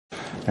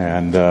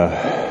And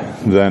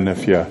then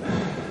if you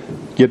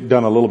get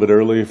done a little bit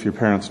early, if your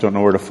parents don't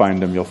know where to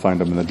find them, you'll find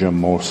them in the gym.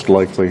 Most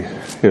likely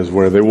is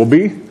where they will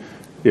be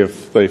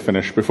if they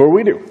finish before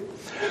we do.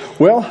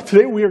 Well,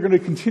 today we are going to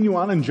continue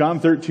on in John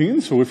 13.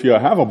 So if you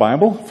have a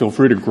Bible, feel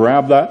free to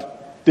grab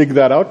that, dig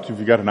that out. If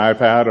you've got an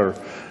iPad or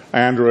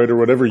Android or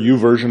whatever,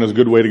 YouVersion is a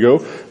good way to go.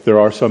 There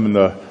are some in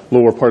the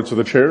lower parts of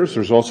the chairs.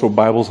 There's also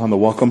Bibles on the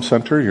Welcome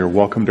Center. You're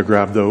welcome to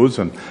grab those.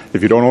 And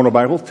if you don't own a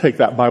Bible, take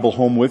that Bible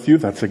home with you.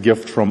 That's a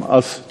gift from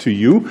us to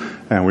you.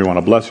 And we want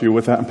to bless you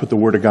with that and put the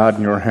Word of God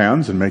in your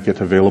hands and make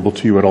it available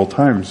to you at all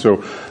times.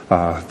 So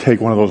take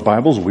one of those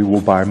Bibles. We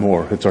will buy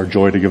more. It's our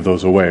joy to give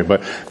those away.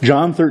 But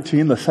John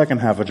 13, the second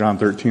half of John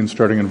 13,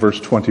 starting in verse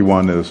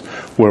 21, is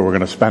where we're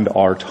going to spend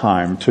our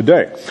time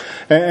today.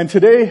 And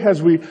today,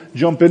 as we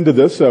jump into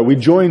this, we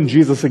join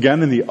Jesus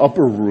again in the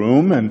upper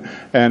room. And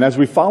as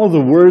we follow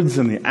the words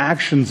and the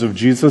actions of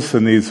Jesus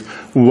in these,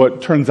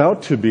 what turns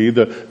out to be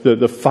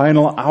the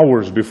final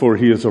hours before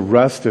he is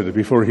arrested,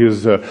 before he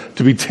is to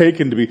be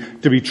taken,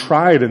 to be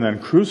tried and then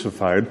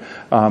crucified.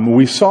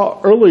 We saw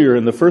earlier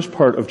in the first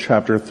part of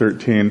chapter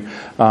 13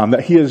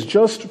 that he has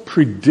just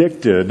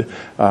predicted,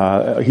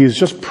 he has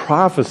just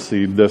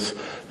prophesied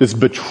this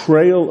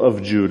betrayal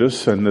of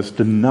Judas and this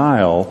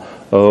denial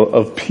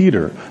of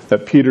Peter,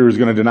 that Peter is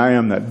going to deny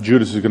him, that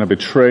Judas is going to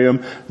betray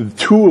him.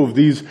 Two of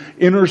these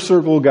inner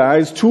circle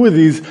guys, two of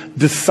these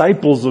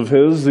disciples of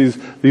his,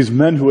 these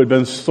men who had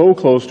been so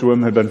close to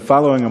him, had been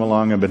following him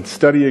along, had been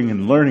studying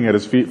and learning at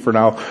his feet for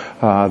now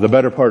the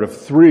better part of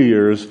 3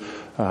 years.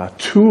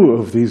 Two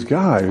of these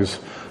guys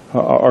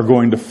are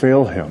going to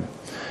fail him.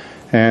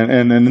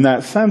 And in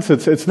that sense,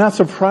 it's not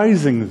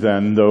surprising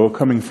then, though,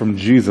 coming from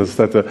Jesus,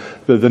 that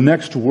the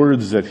next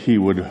words that he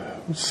would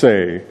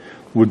say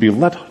would be,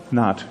 "Let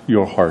not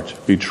your heart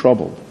be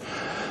troubled."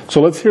 So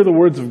let's hear the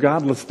words of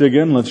God. Let's dig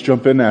in. Let's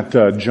jump in at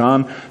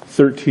John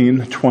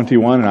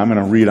 13:21, and I'm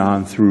going to read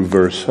on through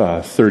verse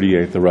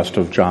 38, the rest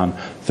of John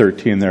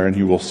 13 there, and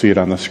you will see it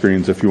on the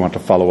screens if you want to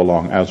follow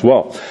along as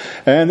well.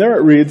 And there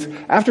it reads,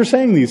 "After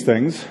saying these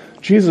things,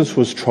 Jesus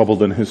was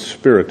troubled in his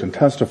spirit and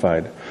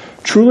testified,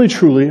 'Truly,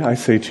 truly, I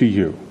say to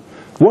you,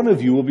 one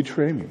of you will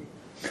betray me.'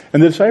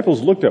 And the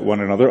disciples looked at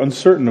one another,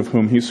 uncertain of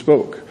whom he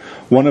spoke.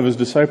 One of his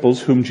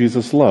disciples, whom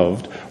Jesus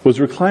loved, was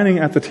reclining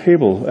at the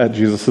table at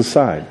Jesus'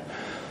 side.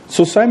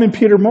 So Simon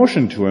Peter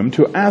motioned to him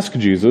to ask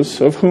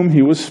Jesus of whom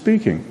he was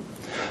speaking.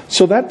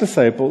 So that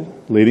disciple,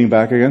 leaning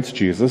back against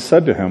Jesus,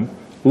 said to him,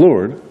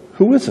 'Lord,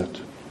 who is it?'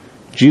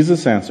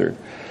 Jesus answered,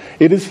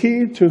 'It is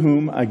he to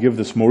whom I give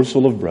this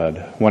morsel of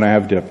bread when I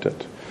have dipped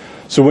it.'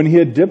 So when he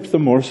had dipped the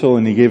morsel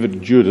and he gave it to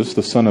Judas,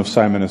 the son of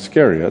Simon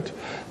Iscariot,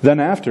 then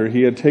after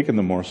he had taken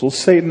the morsel,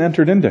 Satan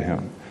entered into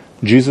him.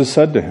 Jesus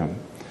said to him,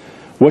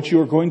 'What you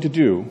are going to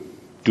do,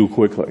 do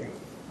quickly.'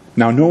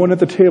 Now no one at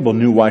the table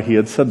knew why he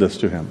had said this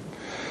to him.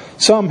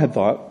 Some had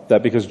thought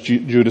that because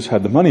Judas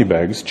had the money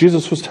bags,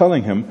 Jesus was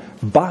telling him,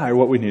 'Buy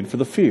what we need for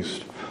the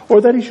feast,' or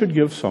that he should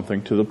give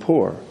something to the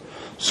poor.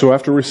 So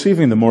after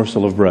receiving the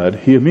morsel of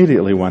bread, he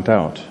immediately went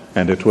out,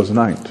 and it was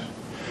night."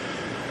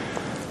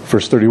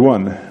 Verse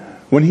 31,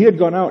 "When he had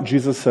gone out,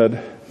 Jesus said,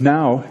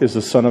 'Now is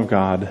the Son of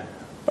God,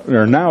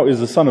 or now is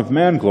the Son of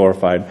Man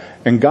glorified,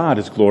 and God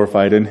is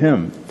glorified in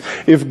him.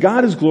 If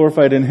God is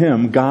glorified in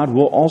him, God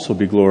will also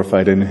be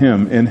glorified in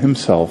him, in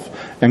himself,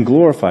 and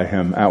glorify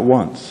him at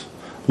once.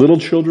 Little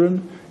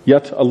children,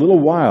 yet a little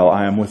while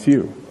I am with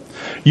you.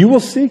 You will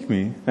seek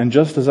me, and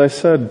just as I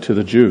said to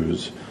the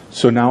Jews,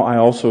 so now I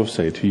also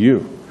say to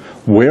you,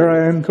 where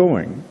I am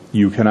going,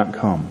 you cannot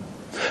come.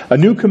 A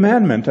new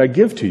commandment I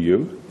give to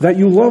you, that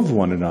you love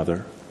one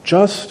another,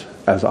 just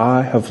as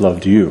I have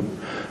loved you.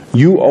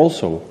 You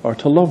also are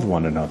to love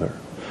one another.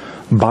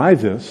 By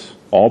this,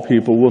 all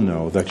people will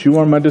know that you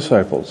are my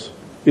disciples,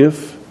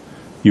 if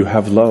you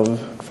have love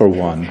for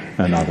one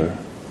another."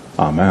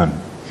 Amen.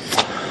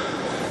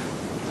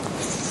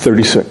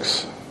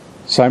 36.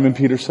 Simon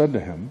Peter said to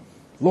him,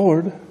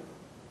 "Lord,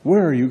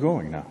 where are you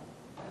going now?"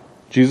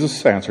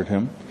 Jesus answered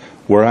him,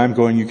 "Where I am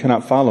going you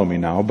cannot follow me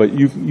now, but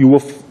you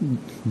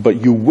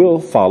will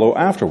follow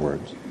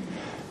afterwards."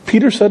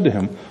 Peter said to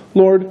him,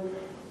 "Lord,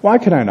 why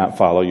can I not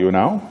follow you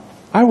now?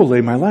 I will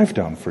lay my life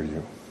down for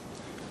you."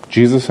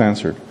 Jesus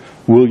answered,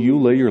 "Will you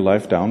lay your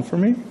life down for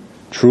me?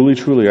 Truly,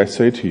 truly, I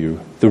say to you,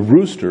 the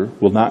rooster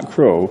will not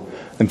crow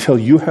until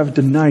you have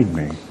denied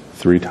me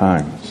 3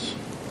 times.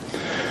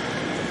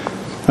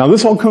 Now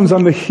this all comes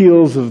on the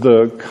heels of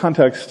the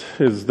context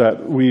is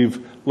that we've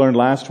learned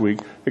last week.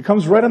 It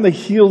comes right on the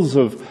heels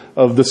of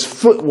this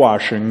foot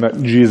washing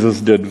that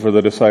Jesus did for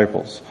the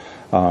disciples.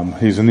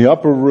 He's in the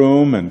upper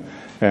room,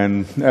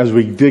 and as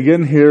we dig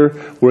in here,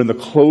 we're in the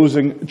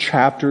closing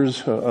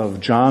chapters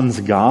of John's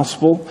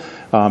Gospel.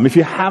 If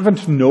you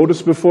haven't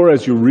noticed before,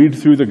 as you read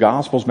through the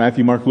Gospels,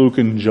 Matthew, Mark, Luke,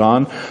 and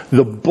John,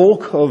 the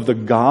bulk of the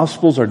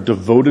Gospels are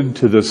devoted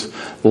to this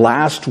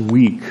last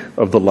week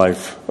of the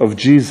life of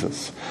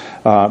Jesus.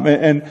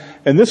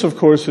 And this, of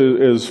course,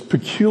 is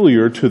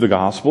peculiar to the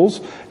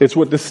Gospels. It's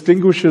what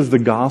distinguishes the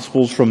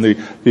Gospels from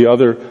the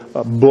other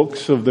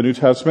books of the New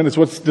Testament. It's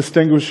what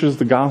distinguishes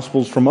the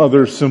Gospels from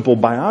other simple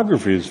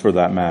biographies, for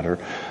that matter.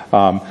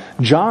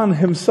 John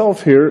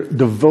himself here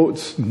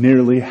devotes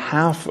nearly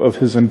half of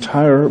his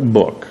entire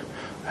book.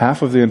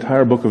 Half of the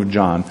entire book of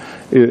John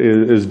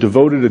is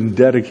devoted and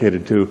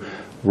dedicated to,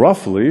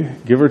 roughly,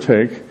 give or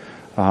take,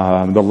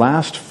 the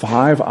last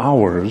 5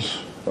 hours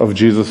of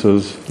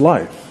Jesus'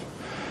 life.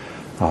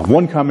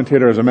 One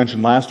commentator, as I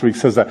mentioned last week,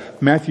 says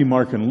that Matthew,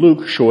 Mark, and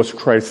Luke show us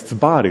Christ's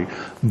body,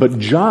 but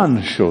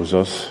John shows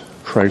us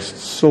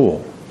Christ's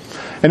soul.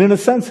 And in a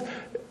sense,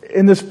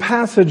 in this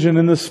passage and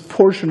in this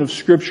portion of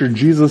Scripture,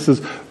 Jesus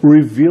is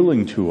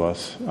revealing to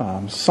us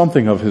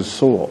something of his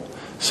soul,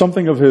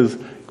 something of his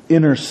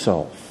inner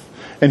self.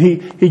 And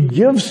he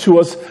gives to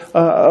us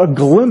a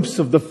glimpse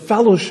of the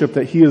fellowship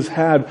that he has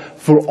had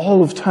for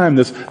all of time,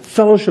 this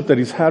fellowship that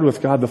he's had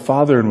with God the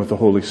Father and with the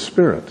Holy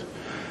Spirit.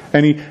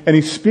 And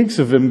he speaks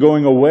of him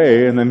going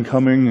away and then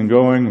coming and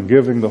going and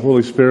giving the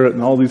Holy Spirit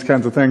and all these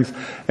kinds of things.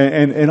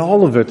 And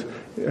all of it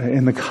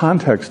in the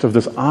context of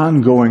this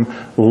ongoing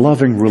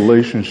loving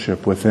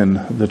relationship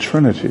within the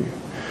Trinity.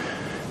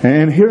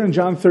 And here in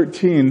John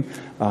 13,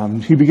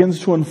 he begins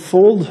to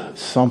unfold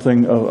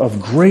something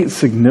of great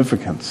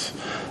significance.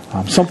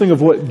 Something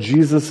of what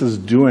Jesus is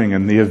doing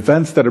and the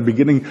events that are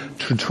beginning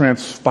to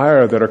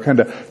transpire, that are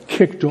kind of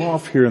kicked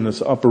off here in this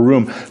upper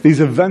room. These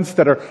events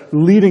that are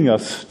leading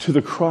us to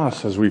the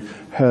cross as we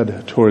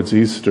head towards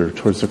Easter,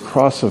 towards the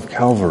cross of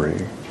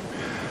Calvary.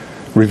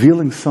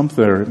 Revealing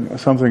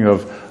something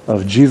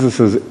of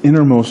Jesus'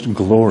 innermost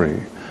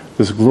glory.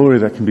 This glory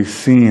that can be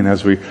seen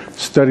as we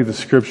study the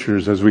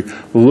Scriptures, as we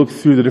look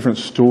through the different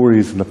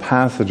stories and the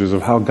passages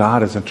of how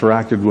God has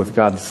interacted with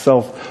God's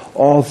self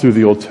all through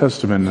the Old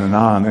Testament and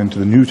on into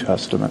the New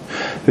Testament.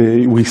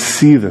 We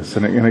see this,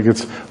 and it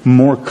gets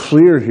more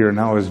clear here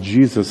now as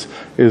Jesus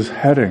is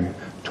heading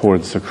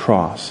towards the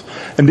cross.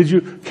 And did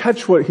you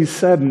catch what he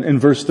said in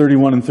verse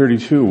 31 and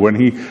 32 when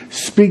he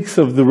speaks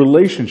of the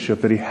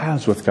relationship that he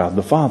has with God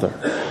the Father?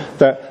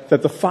 That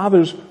the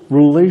Father's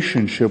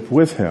relationship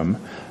with him,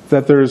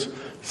 that there's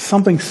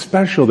something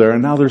special there,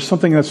 and now there's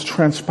something that's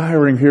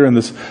transpiring here in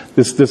this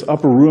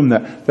upper room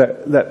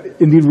that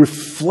indeed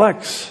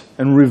reflects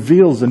and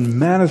reveals and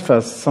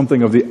manifests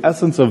something of the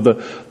essence of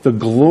the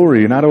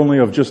glory, not only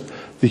of just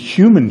the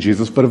human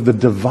Jesus, but of the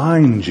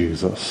divine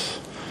Jesus.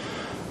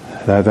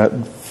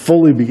 That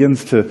fully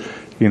begins to,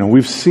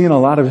 we've seen a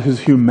lot of his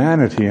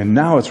humanity, and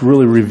now it's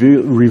really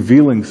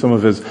revealing some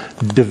of his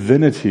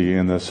divinity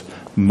in this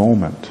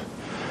moment.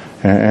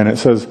 And it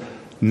says,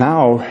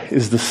 now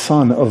is the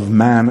Son of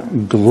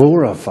Man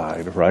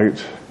glorified, right?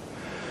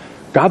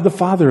 God the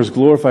Father is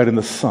glorified in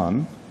the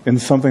Son, in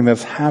something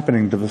that's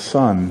happening to the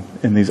Son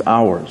in these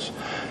hours.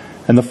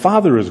 And the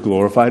Father is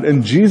glorified,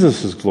 and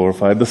Jesus is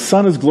glorified. The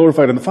Son is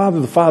glorified, and the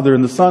Father,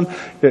 and the Son.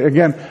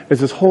 Again,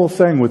 it's this whole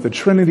thing with the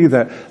Trinity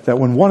that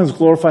when one is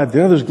glorified,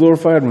 the other is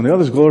glorified. And when the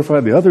other is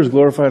glorified, the other is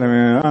glorified. I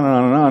mean, on and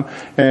on and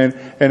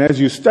on. And as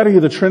you study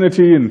the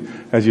Trinity and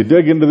as you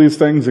dig into these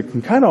things, it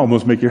can kind of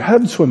almost make your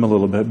head swim a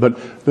little bit.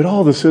 But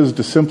all this is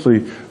to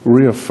simply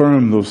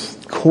reaffirm those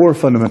core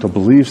fundamental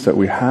beliefs that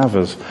we have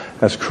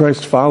as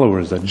Christ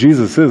followers, that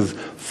Jesus is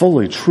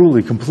fully,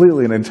 truly,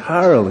 completely, and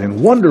entirely,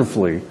 and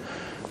wonderfully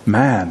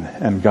man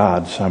and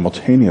God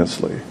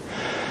simultaneously.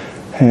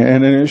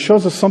 And it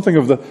shows us something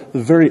of the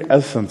very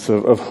essence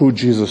of who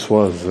Jesus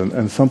was,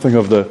 and something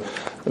of the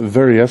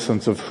very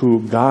essence of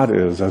who God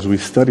is as we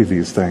study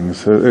these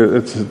things.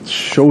 It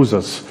shows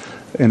us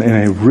in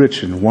a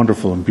rich and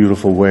wonderful and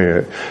beautiful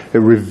way. It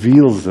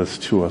reveals this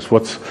to us.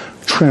 What's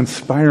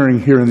transpiring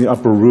here in the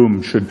upper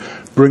room should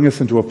bring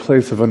us into a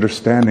place of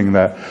understanding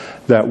that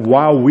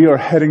while we are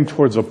heading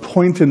towards a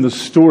point in the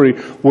story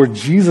where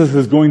Jesus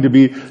is going to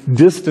be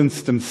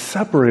distanced and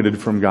separated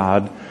from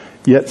God,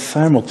 yet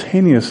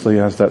simultaneously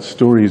as that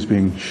story is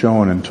being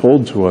shown and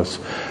told to us,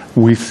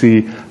 we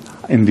see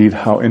indeed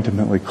how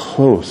intimately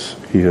close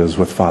he is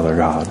with Father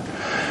God.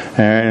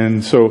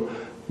 And so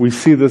we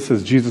see this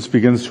as Jesus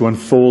begins to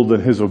unfold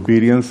in his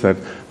obedience, that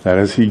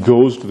as he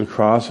goes to the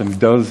cross and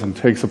does and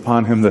takes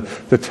upon him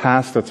the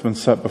task that's been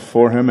set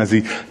before him, as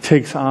he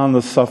takes on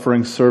the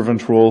suffering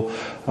servant role,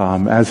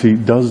 as he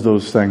does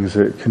those things,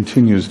 it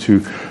continues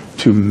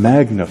to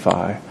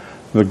magnify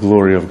the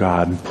glory of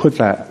God and put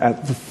that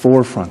at the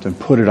forefront and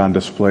put it on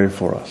display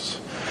for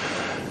us.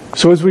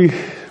 So as we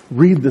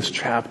read this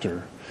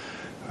chapter,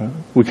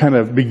 we kind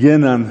of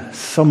begin on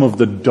some of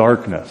the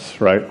darkness,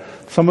 right?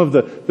 Some of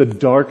the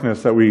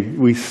darkness that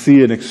we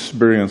see and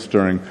experience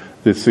during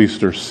this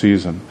Easter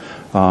season.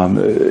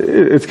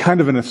 It's kind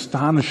of an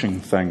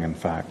astonishing thing, in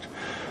fact.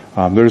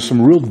 There's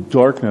some real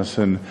darkness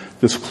in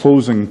this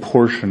closing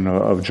portion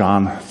of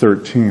John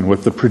 13,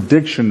 with the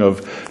prediction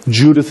of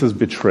Judas's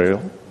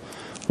betrayal,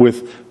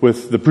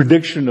 with the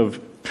prediction of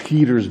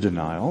Peter's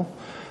denial,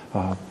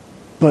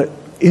 but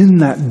in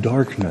that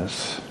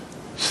darkness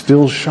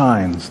still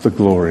shines the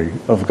glory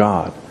of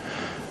God.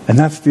 And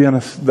that's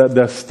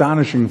the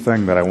astonishing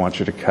thing that I want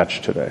you to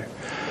catch today.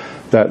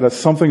 That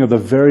something of the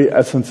very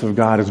essence of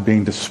God is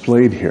being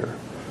displayed here.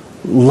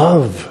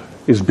 Love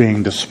is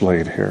being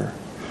displayed here.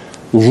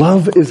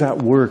 Love is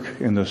at work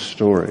in this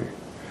story.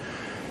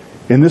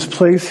 In this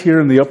place here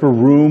in the upper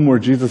room where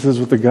Jesus is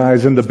with the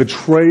guys, in the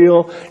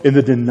betrayal, in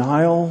the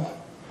denial,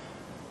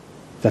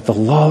 that the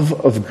love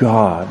of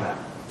God,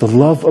 the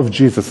love of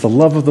Jesus, the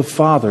love of the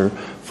Father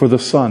for the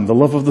Son, the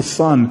love of the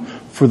Son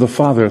for the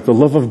Father, the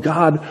love of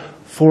God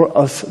for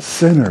us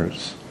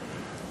sinners,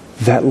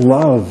 that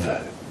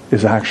love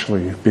is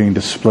actually being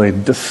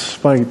displayed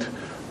despite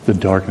the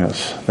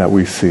darkness that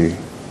we see.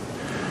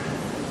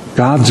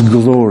 God's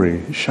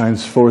glory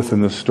shines forth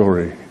in this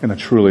story in a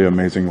truly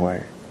amazing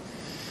way.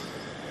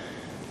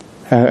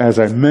 As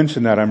I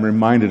mention that, I'm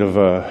reminded of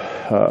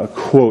a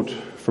quote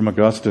from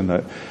Augustine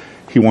that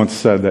he once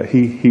said, that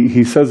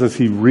he says as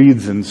he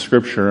reads in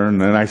Scripture,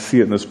 and I see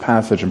it in this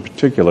passage in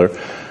particular,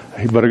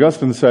 but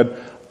Augustine said,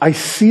 "I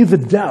see the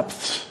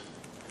depths,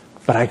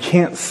 but I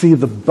can't see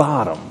the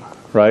bottom,"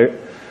 right?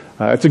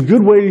 It's a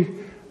good way,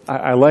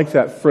 I like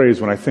that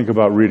phrase when I think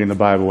about reading the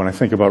Bible, when I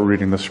think about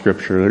reading the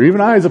Scripture. Or even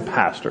I as a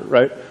pastor,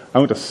 right? I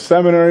went to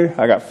seminary,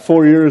 I got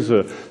 4 years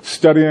of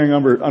studying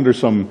under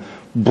some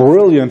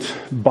brilliant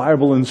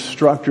Bible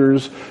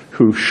instructors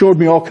who showed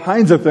me all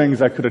kinds of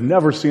things I could have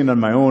never seen on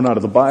my own out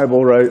of the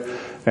Bible, right?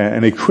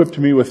 And equipped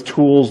me with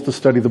tools to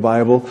study the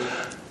Bible.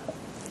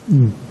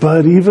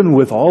 But even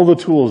with all the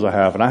tools I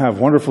have, and I have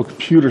wonderful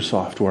computer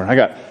software, and I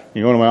got,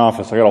 you go to my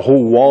office, I got a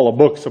whole wall of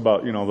books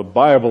about, the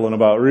Bible and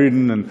about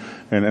reading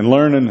and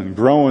learning and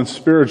growing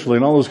spiritually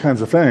and all those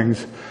kinds of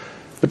things.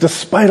 But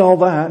despite all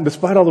that, and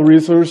despite all the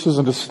resources,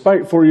 and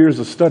despite 4 years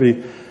of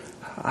study,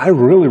 I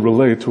really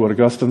relate to what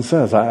Augustine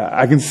says.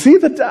 I can see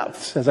the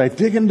depths as I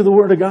dig into the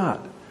Word of God.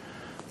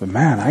 But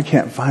man, I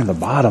can't find the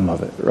bottom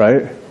of it,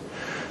 right?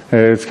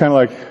 It's kind of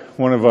like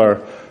one of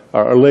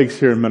our lakes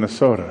here in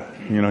Minnesota.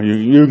 You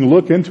can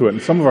look into it,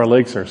 and some of our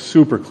lakes are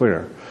super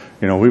clear.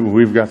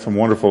 We've got some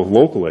wonderful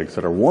local lakes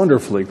that are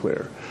wonderfully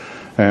clear.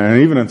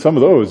 And even in some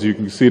of those, you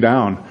can see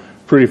down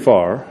pretty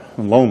far.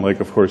 In Lone Lake,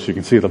 of course, you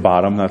can see the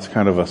bottom. That's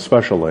kind of a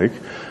special lake.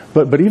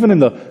 But even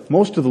in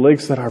most of the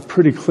lakes that are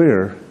pretty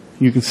clear,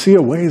 you can see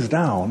a ways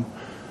down.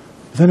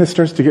 Then it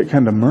starts to get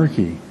kind of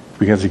murky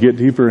because you get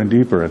deeper and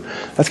deeper. And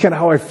that's kind of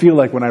how I feel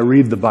like when I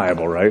read the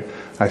Bible, right?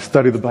 I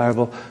study the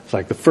Bible. It's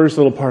like the first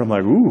little part, I'm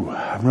like, ooh,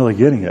 I'm really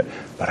getting it.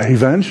 But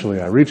eventually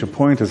I reach a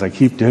point as I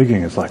keep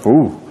digging, it's like,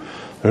 ooh,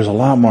 there's a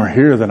lot more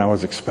here than I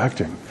was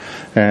expecting.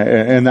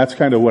 And that's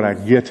kind of what I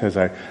get as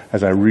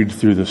I read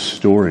through the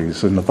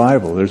stories in the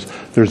Bible.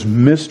 There's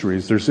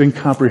mysteries, there's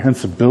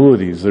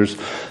incomprehensibilities, there's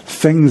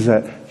things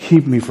that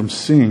keep me from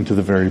seeing to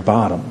the very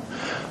bottom.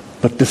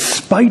 But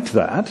despite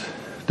that,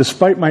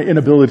 despite my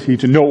inability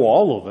to know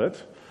all of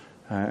it,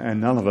 and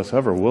none of us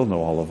ever will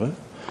know all of it,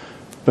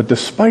 but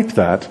despite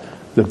that,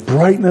 the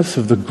brightness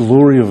of the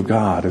glory of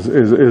God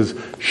is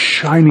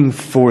shining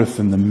forth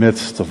in the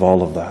midst of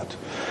all of that.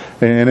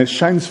 And it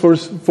shines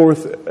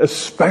forth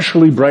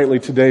especially brightly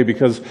today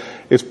because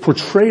it's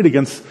portrayed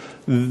against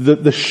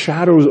the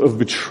shadows of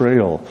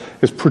betrayal.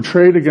 It's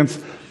portrayed against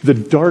the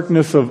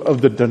darkness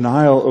of the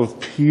denial of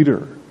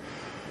Peter.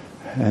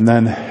 And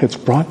then it's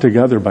brought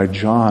together by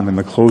John in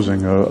the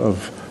closing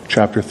of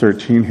chapter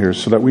 13 here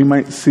so that we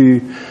might see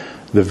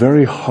the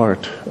very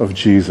heart of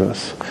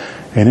Jesus.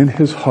 And in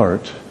his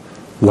heart,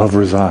 love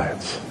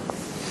resides.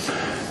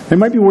 It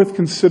might be worth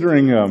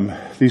considering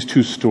these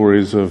two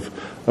stories of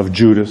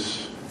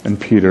Judas and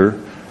Peter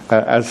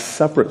as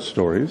separate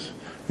stories.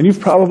 And you've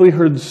probably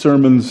heard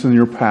sermons in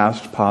your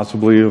past,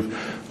 possibly,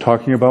 of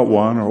talking about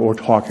one or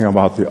talking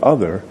about the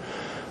other.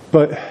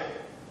 But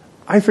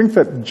I think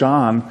that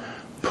John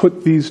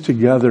put these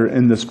together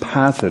in this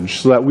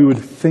passage so that we would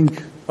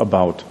think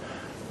about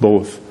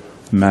both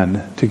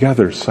men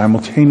together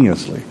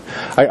simultaneously.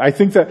 I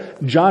think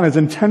that John has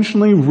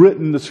intentionally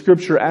written the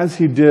scripture as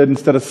he did,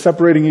 instead of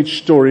separating each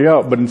story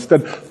out, but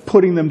instead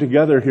putting them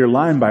together here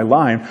line by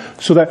line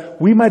so that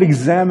we might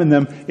examine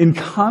them in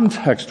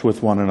context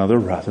with one another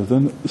rather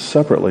than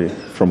separately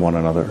from one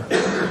another.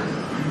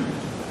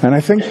 And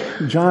I think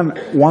John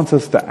wants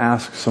us to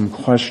ask some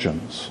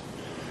questions.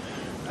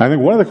 I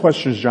think one of the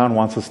questions John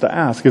wants us to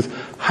ask is,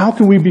 how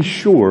can we be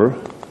sure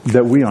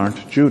that we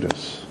aren't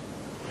Judas?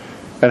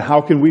 And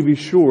how can we be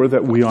sure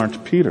that we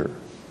aren't Peter?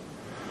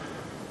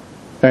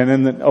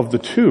 And of the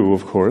two,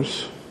 of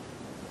course,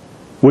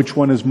 which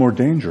one is more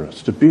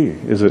dangerous to be?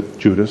 Is it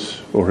Judas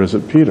or is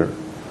it Peter?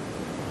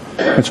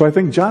 And so I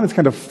think John is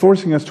kind of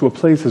forcing us to a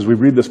place as we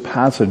read this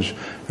passage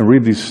and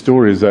read these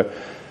stories that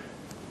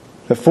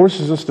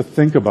forces us to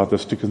think about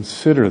this, to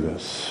consider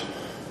this.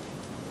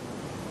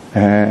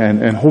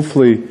 And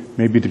hopefully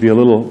maybe to be a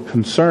little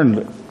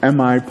concerned, am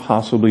I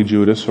possibly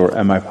Judas or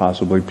am I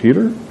possibly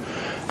Peter?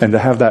 And to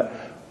have that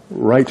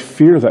right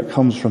fear that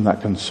comes from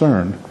that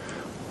concern,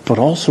 but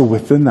also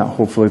within that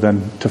hopefully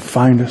then to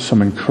find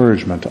some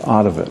encouragement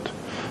out of it.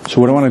 So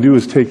what I want to do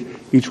is take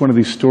each one of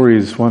these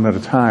stories one at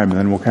a time, and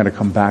then we'll kind of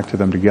come back to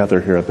them together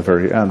here at the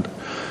very end.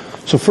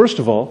 So first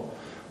of all,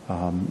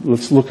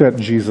 let's look at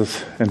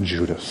Jesus and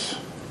Judas.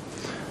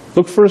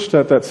 Look first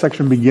at that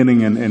section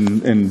beginning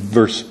in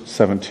verse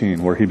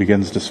 17, where he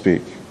begins to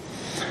speak.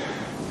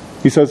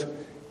 He says,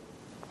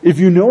 "If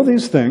you know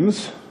these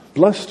things,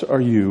 blessed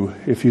are you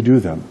if you do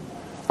them.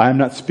 I am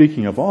not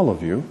speaking of all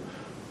of you.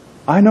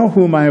 I know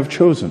whom I have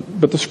chosen,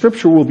 but the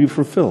scripture will be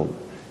fulfilled.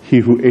 He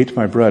who ate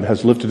my bread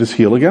has lifted his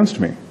heel against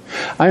me.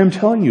 I am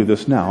telling you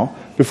this now,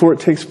 before it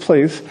takes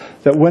place,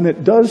 that when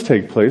it does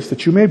take place,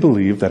 that you may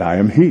believe that I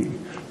am he.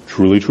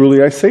 Truly,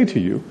 truly, I say to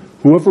you,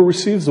 whoever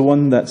receives the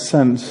one that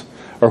sends,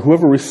 or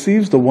whoever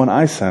receives the one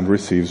I send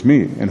receives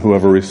me, and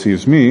whoever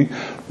receives me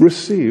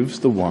receives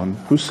the one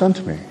who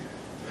sent me."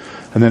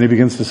 And then he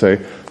begins to say,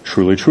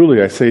 "Truly,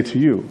 truly, I say to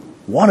you,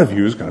 one of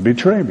you is going to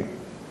betray me."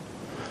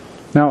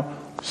 Now,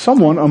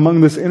 someone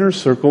among this inner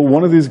circle,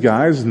 one of these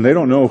guys, and they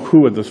don't know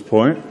who at this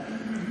point,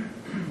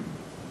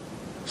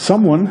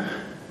 someone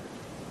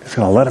is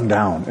going to let him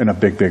down in a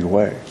big, big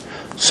way.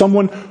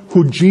 Someone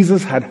who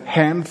Jesus had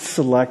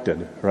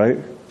hand-selected, right?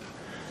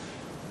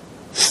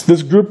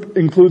 This group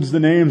includes the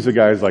names of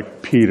guys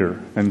like Peter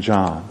and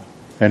John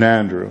and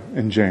Andrew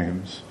and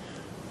James.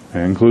 It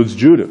includes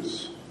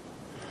Judas.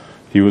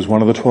 He was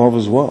one of the 12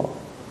 as well.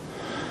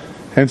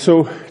 And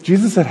so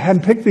Jesus had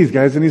handpicked these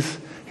guys, and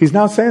he's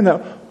now saying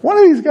that one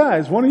of these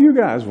guys, one of you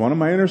guys, one of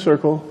my inner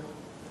circle,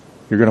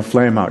 you're going to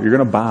flame out. You're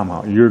going to bomb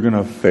out. You're going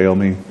to fail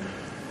me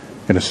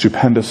in a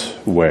stupendous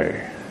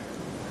way.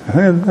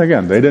 And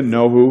again, they didn't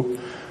know who,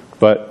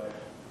 but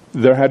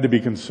there had to be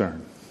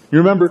concern. You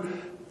remember,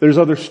 there's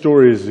other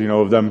stories,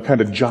 of them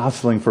kind of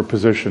jostling for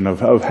position,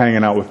 of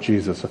hanging out with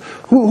Jesus.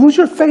 Who's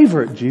your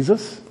favorite,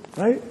 Jesus?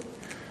 Right?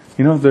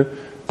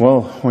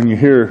 Well, when you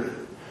hear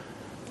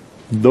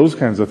those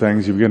kinds of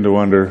things, you begin to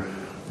wonder,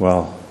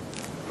 well,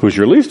 who's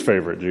your least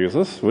favorite,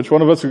 Jesus? Which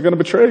one of us is going to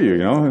betray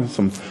you?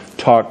 Some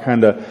talk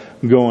kind of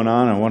going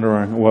on and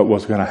wondering what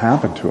was going to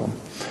happen to him.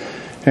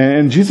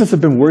 And Jesus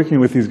had been working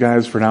with these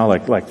guys for now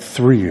like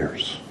 3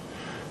 years.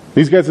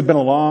 These guys had been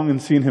along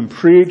and seen him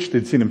preach.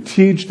 They'd seen him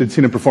teach. They'd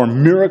seen him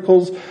perform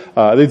miracles.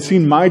 They'd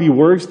seen mighty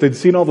works. They'd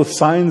seen all the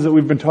signs that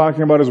we've been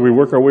talking about as we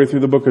work our way through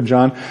the book of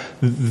John.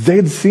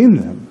 They'd seen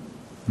them.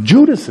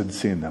 Judas had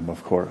seen them,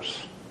 of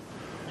course.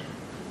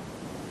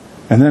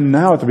 And then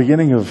now at the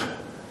beginning of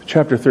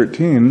chapter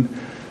 13,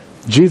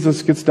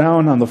 Jesus gets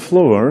down on the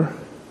floor,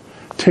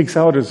 takes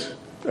off his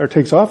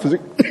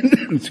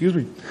excuse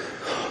me.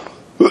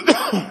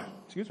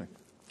 Excuse me.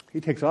 He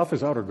takes off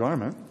his outer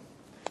garment,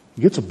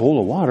 he gets a bowl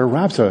of water,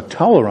 wraps a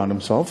towel around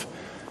himself,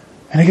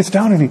 and he gets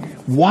down and he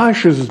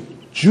washes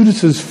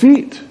Judas's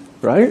feet,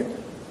 right?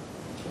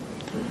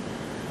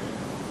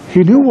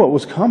 He knew what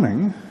was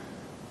coming,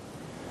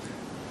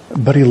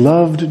 but he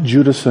loved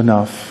Judas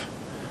enough,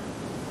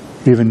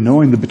 even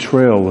knowing the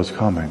betrayal was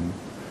coming,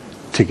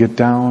 to get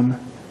down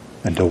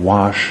and to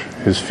wash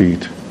his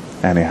feet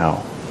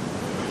anyhow.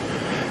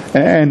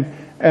 And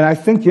I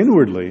think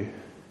inwardly,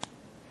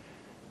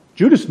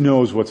 Judas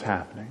knows what's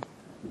happening.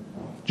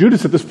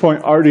 Judas at this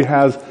point already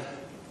has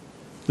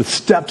the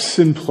steps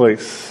in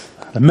place.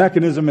 The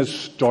mechanism has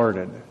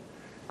started.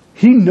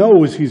 He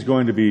knows he's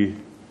going to be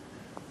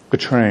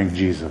betraying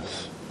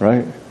Jesus,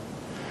 right?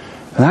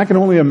 And I can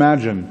only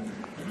imagine,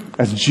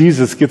 as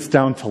Jesus gets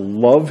down to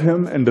love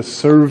him and to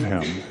serve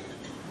him,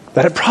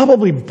 that it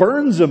probably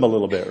burns him a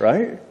little bit,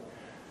 right?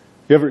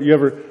 You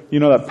ever,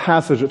 that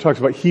passage that talks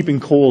about heaping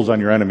coals on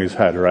your enemy's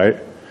head, right?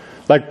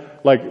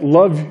 Like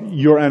love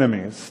your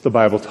enemies, the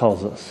Bible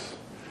tells us.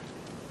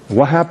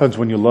 What happens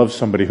when you love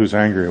somebody who's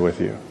angry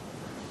with you?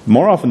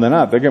 More often than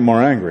not, they get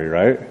more angry,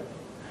 right?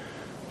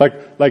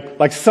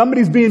 Like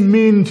somebody's being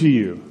mean to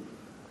you,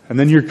 and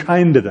then you're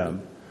kind to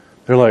them.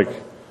 They're like,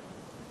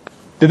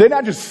 did they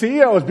not just see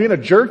I was being a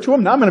jerk to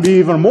them? Now I'm going to be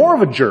even more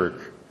of a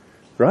jerk,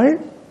 right?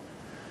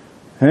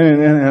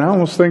 And I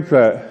almost think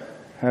that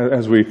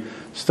as we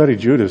study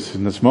Judas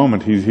in this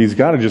moment, he's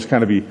got to just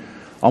kind of be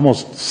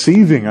almost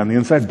seething on the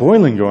inside,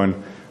 boiling,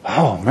 going,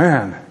 oh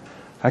man,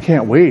 I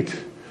can't wait.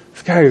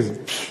 This guy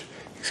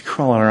he's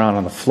crawling around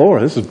on the floor.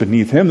 This is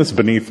beneath him. This is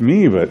beneath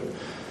me, but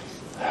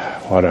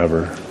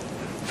whatever.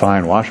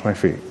 Fine, wash my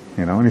feet.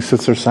 And he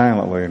sits there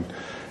silently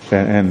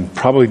and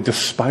probably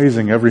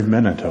despising every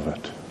minute of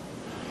it.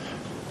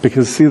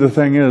 Because see, the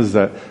thing is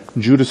that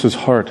Judas's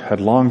heart had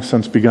long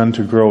since begun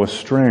to grow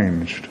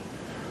estranged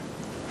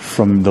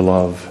from the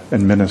love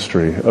and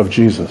ministry of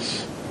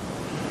Jesus.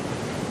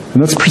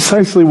 And that's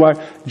precisely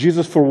why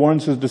Jesus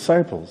forewarns his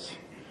disciples.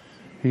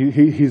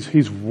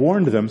 He's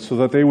warned them so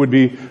that they would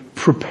be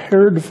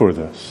prepared for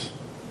this.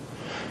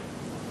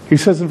 He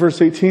says in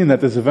verse 18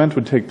 that this event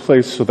would take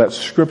place so that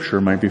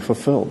Scripture might be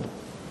fulfilled.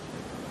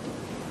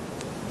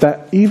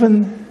 That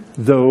even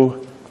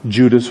though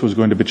Judas was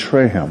going to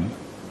betray him,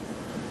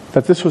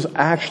 that this was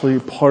actually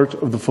part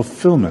of the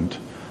fulfillment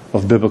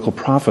of biblical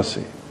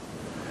prophecy.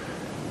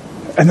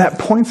 And that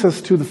points us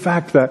to the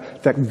fact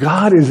that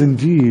God is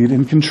indeed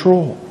in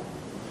control.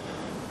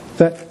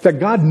 That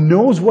God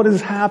knows what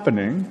is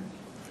happening,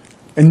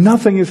 And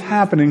nothing is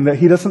happening that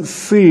he doesn't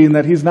see and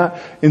that he's not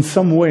in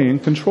some way in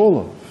control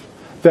of.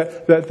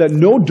 That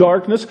no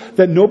darkness,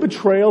 that no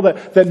betrayal,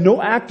 that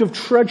no act of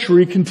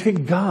treachery can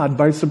take God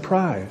by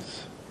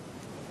surprise.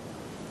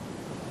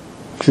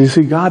 So you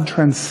see, God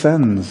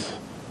transcends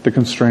the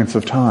constraints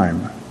of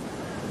time.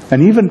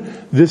 And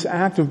even this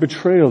act of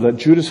betrayal that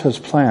Judas has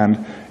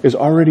planned is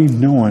already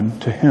known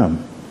to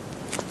him.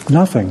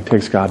 Nothing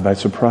takes God by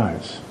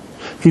surprise.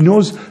 He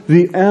knows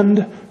the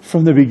end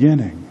from the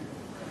beginning.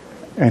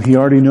 And he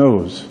already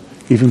knows,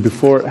 even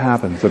before it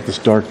happens, that this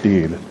dark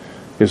deed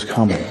is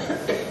coming.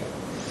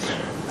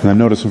 And then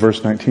notice in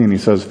verse 19, he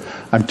says,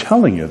 I'm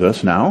telling you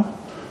this now,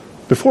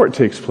 before it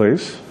takes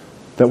place,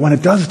 that when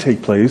it does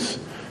take place,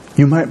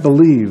 you might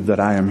believe that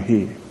I am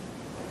he.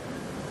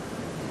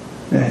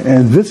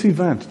 And this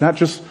event, not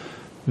just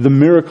the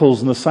miracles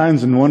and the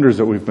signs and wonders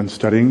that we've been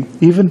studying,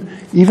 even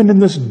in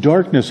this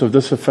darkness of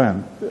this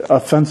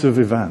offensive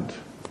event,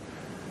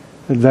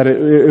 that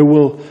it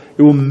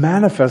will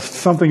manifest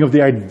something of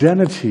the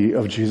identity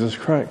of Jesus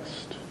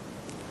Christ.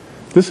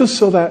 This is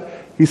so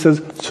that, he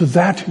says, so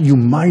that you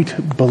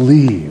might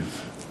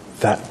believe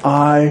that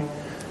I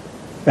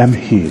am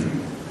he.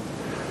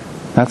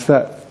 That's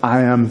that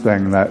I am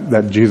thing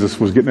that Jesus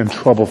was getting in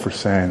trouble for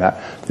saying,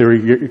 that they were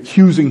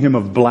accusing him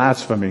of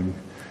blaspheming.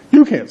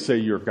 You can't say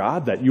you're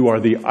God, that you are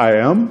the I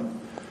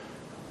am.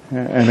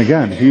 And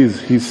again,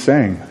 he's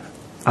saying,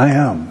 I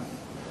am,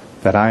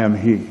 that I am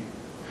he.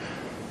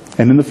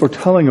 And in the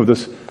foretelling of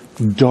this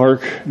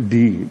dark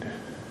deed,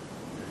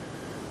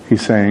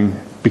 he's saying,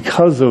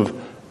 because of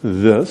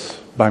this,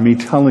 by me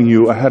telling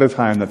you ahead of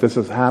time that this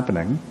is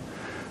happening,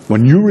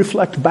 when you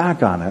reflect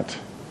back on it,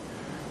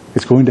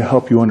 it's going to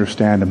help you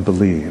understand and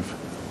believe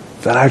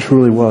that I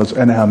truly was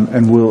and am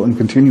and will and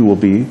continue will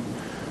be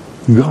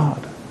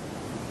God.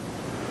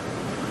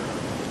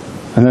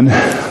 And then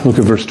look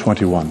at verse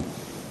 21.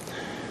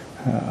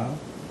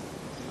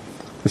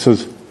 It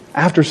says,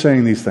 after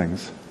saying these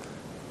things,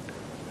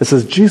 it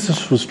says,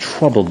 Jesus was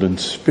troubled in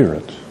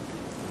spirit.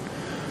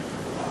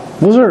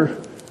 Those are,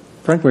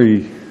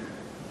 frankly,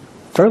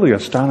 fairly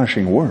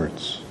astonishing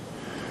words.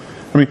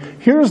 I mean,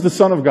 here's the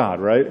Son of God,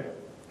 right?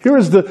 Here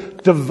is the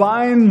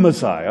divine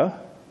Messiah.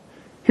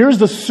 Here's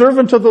the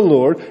servant of the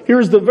Lord. Here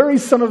is the very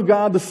Son of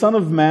God, the Son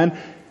of Man.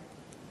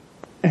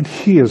 And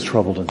he is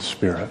troubled in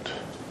spirit.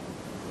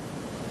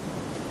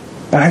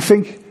 And I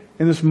think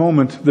in this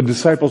moment, the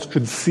disciples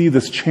could see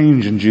this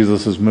change in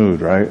Jesus'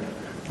 mood, right?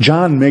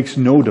 John makes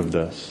note of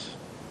this.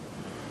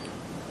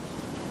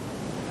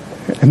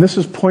 And this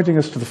is pointing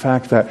us to the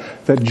fact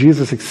that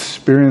Jesus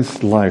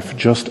experienced life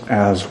just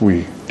as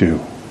we do.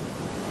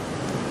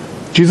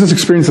 Jesus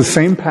experienced the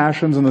same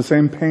passions and the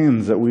same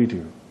pains that we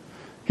do.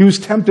 He was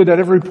tempted at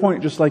every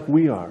point just like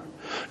we are.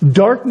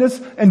 Darkness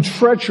and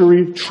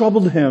treachery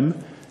troubled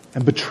him,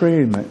 and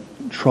betrayal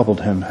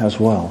troubled him as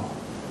well.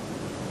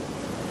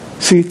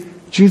 See,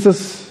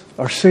 Jesus,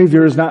 our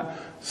Savior, is not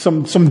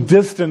some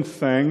distant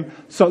thing,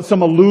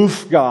 some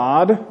aloof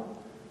God,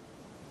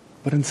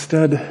 but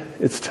instead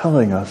it's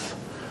telling us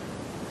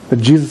that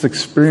Jesus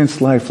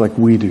experienced life like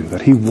we do,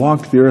 that he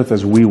walked the earth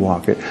as we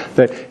walk it,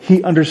 that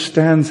he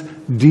understands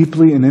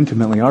deeply and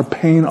intimately our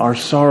pain, our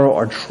sorrow,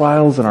 our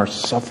trials, and our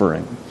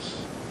sufferings.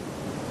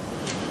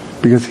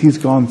 Because he's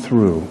gone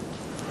through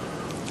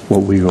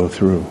what we go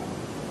through.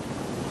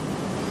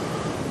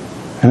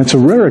 And it's a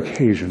rare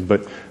occasion,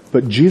 but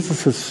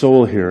Jesus'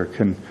 soul here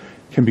can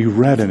be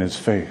read in his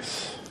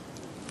face.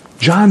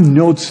 John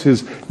notes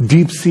his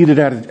deep-seated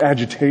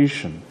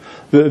agitation,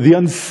 the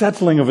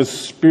unsettling of his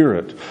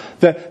spirit,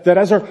 that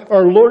as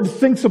our Lord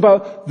thinks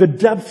about the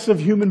depths of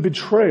human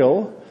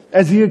betrayal,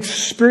 as he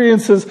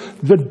experiences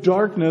the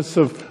darkness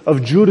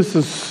of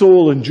Judas'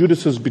 soul and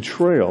Judas'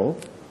 betrayal,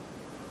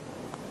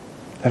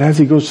 that as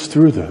he goes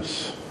through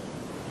this,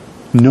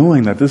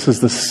 knowing that this is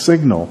the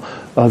signal,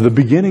 the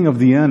beginning of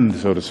the end,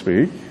 so to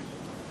speak,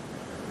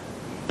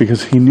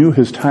 because he knew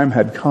his time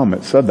had come,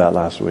 it said that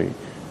last week,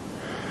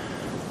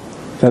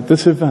 that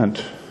this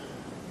event,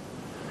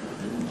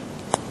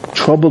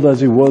 troubled as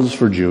he was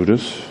for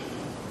Judas,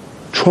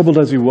 troubled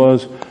as he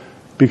was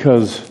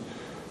because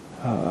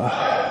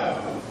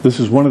this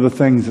is one of the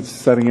things that's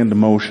setting into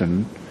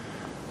motion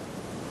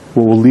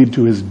what will lead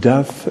to his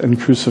death and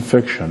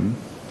crucifixion.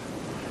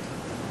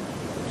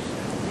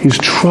 He's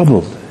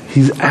troubled.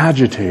 He's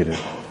agitated.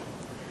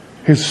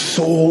 His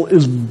soul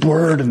is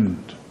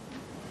burdened.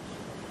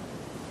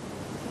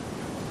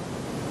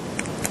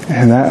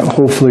 And that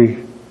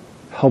hopefully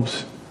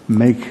helps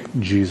make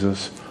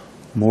Jesus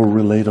more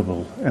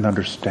relatable and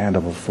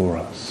understandable for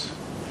us.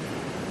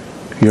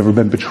 You ever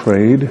been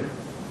betrayed?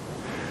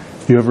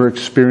 You ever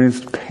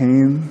experienced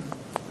pain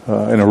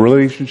in a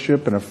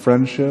relationship, in a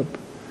friendship?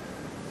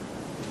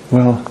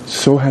 Well,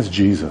 so has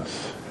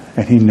Jesus,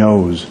 and he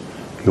knows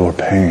your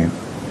pain.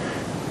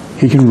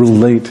 He can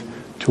relate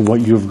to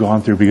what you have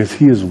gone through because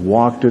he has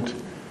walked it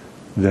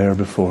there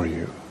before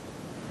you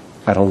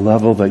at a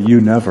level that you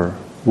never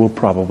will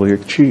probably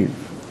achieve.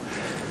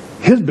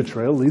 His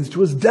betrayal leads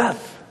to his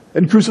death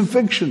and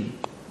crucifixion.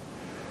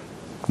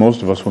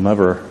 Most of us will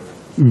never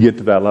get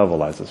to that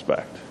level, I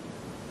suspect.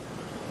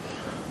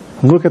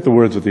 Look at the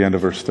words at the end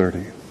of verse 30.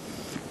 It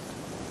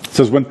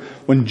says,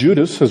 when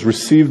Judas has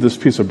received this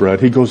piece of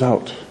bread, he goes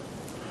out.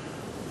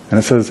 And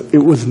it says,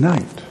 it was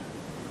night.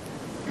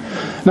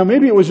 Now,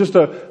 maybe it was just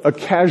a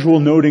casual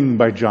noting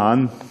by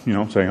John,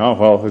 saying, oh,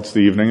 well, it's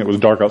the evening. It was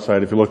dark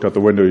outside. If you looked out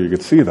the window, you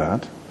could see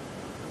that.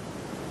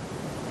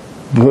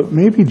 But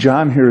maybe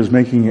John here is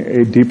making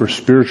a deeper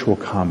spiritual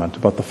comment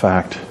about the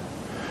fact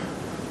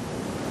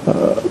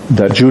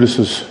that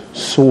Judas's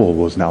soul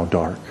was now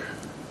dark.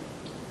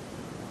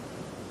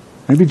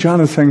 Maybe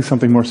John is saying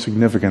something more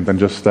significant than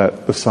just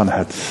that the sun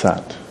had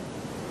set.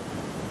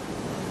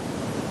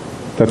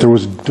 That there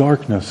was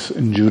darkness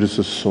in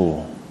Judas's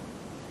soul.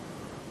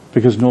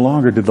 Because no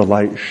longer did the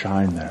light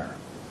shine there.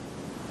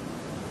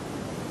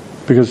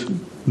 Because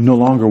no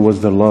longer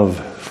was there love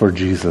for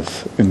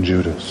Jesus in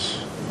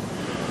Judas.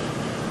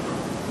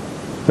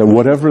 That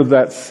whatever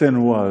that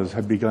sin was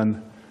had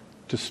begun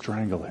to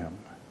strangle him.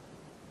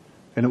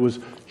 And it was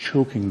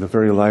choking the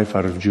very life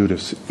out of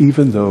Judas,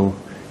 even though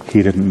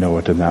he didn't know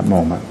it in that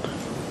moment.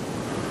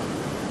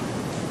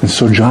 And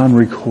so John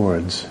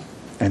records,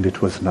 and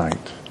it was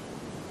night.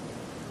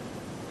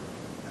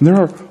 And there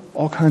are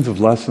all kinds of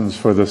lessons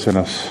for this in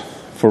us,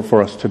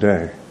 for us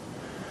today.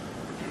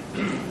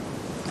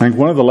 I think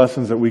one of the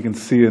lessons that we can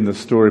see in this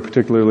story,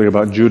 particularly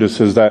about Judas,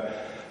 is that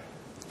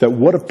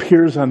what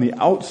appears on the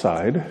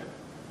outside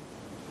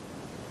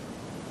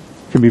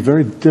can be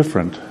very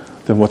different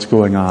than what's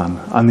going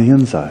on the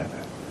inside.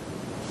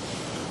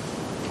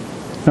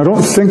 Now,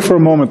 don't think for a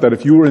moment that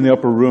if you were in the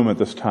upper room at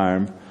this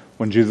time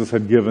when Jesus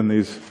had given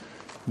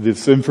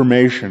this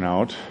information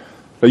out,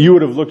 that you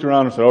would have looked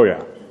around and said, oh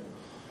yeah,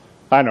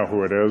 I know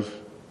who it is,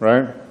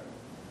 right?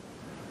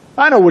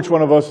 I know which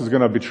one of us is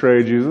going to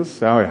betray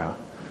Jesus. Oh yeah.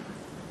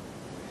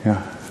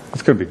 Yeah,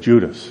 it's going to be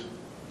Judas.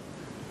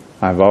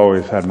 I've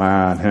always had my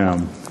eye on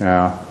him.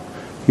 Yeah.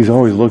 He's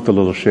always looked a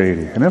little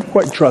shady. And I've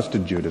quite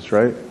trusted Judas,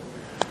 right?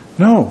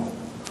 No.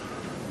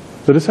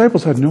 The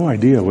disciples had no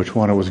idea which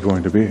one it was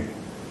going to be.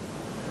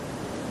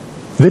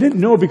 They didn't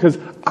know because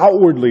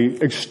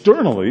outwardly,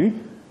 externally,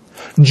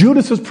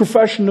 Judas's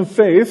profession of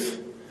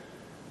faith,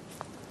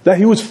 that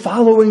he was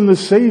following the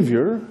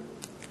Savior,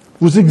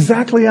 was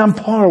exactly on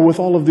par with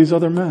all of these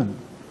other men.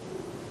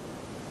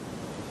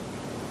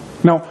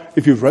 Now,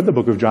 if you've read the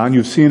book of John,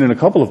 you've seen in a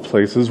couple of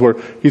places where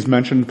he's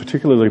mentioned,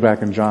 particularly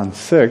back in John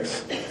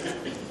 6,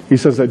 he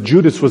says that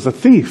Judas was a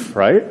thief,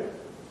 right?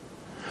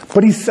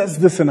 But he says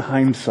this in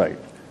hindsight,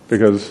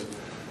 because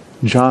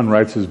John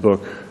writes his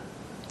book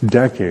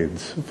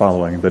decades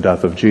following the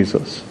death of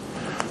Jesus.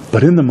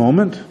 But in the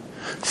moment,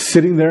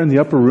 sitting there in the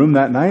upper room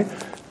that night,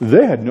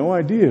 they had no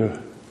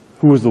idea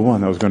who was the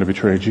one that was going to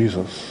betray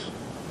Jesus.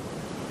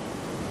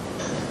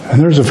 And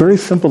there's a very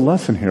simple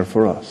lesson here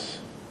for us.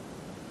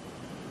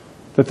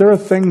 That there are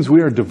things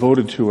we are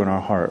devoted to in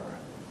our heart.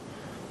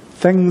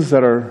 Things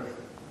that are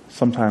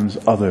sometimes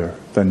other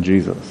than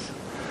Jesus.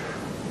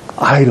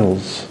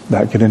 Idols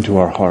that get into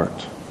our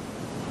heart.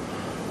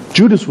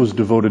 Judas was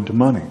devoted to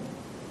money.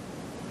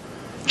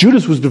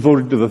 Judas was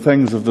devoted to the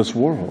things of this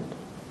world.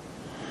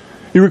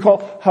 You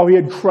recall how he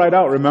had cried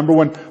out, remember,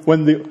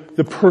 when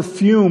the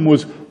perfume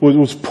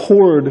was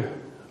poured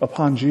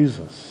upon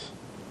Jesus.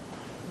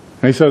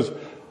 And he says,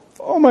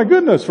 oh my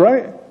goodness,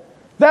 right?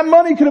 That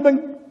money could have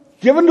been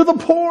given to the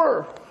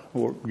poor,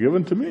 or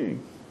given to me.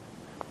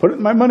 Put it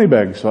in my money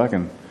bag so I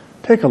can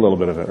take a little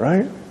bit of it,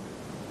 right?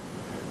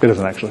 It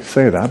doesn't actually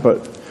say that,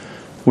 but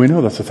we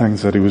know that's the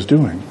things that he was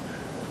doing.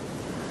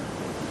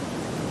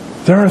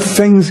 There are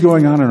things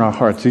going on in our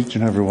hearts, each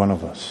and every one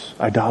of us.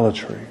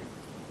 Idolatry,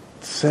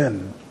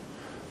 sin,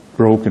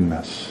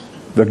 brokenness,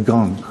 the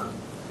gunk.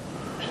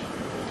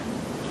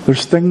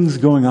 There's things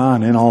going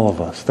on in all of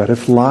us that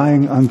if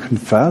lying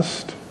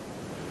unconfessed,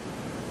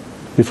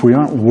 if we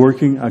aren't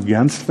working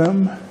against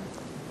them,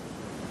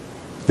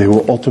 they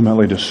will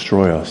ultimately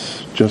destroy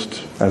us,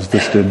 just as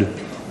this did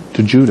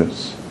to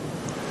Judas.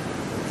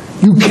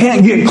 You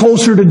can't get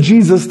closer to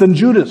Jesus than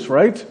Judas,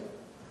 right?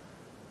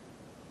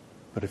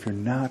 But if you're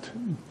not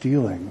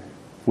dealing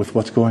with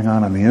what's going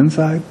on the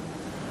inside,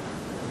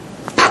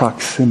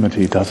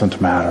 proximity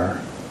doesn't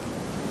matter.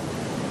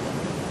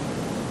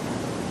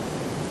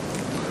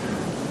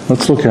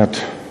 Let's look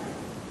at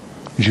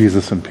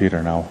Jesus and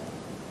Peter now.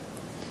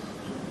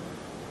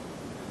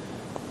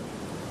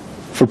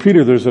 For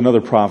Peter, there's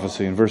another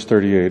prophecy in verse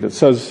 38. It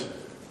says,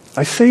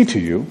 I say to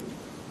you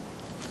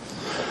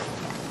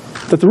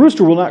that the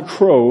rooster will not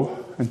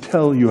crow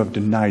until you have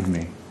denied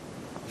me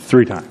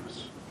 3 times.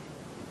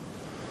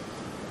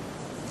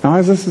 Now,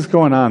 as this is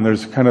going on,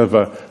 there's kind of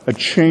a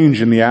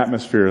change in the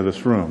atmosphere of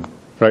this room,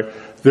 right?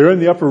 They're in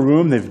the upper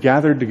room. They've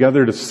gathered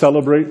together to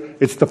celebrate.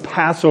 It's the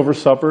Passover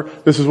supper.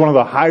 This is one of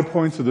the high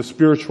points of the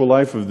spiritual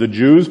life of the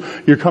Jews.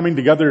 You're coming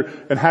together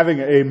and having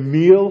a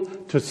meal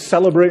to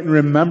celebrate in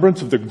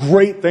remembrance of the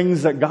great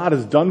things that God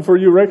has done for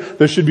you, right?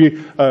 There should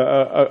be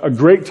a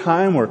great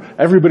time where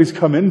everybody's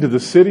come into the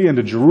city,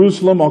 into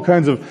Jerusalem. All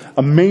kinds of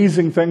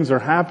amazing things are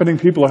happening.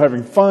 People are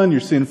having fun.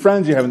 You're seeing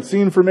friends you haven't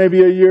seen for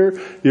maybe a year.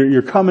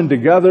 You're coming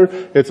together.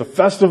 It's a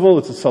festival.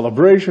 It's a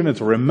celebration. It's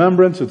a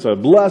remembrance. It's a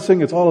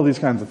blessing. It's all of these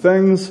kinds of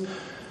things.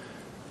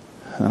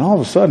 And all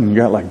of a sudden, you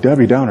got like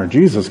Debbie Downer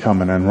Jesus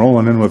coming in,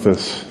 rolling in with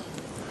this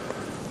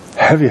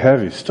heavy,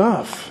 heavy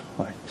stuff.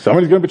 Like,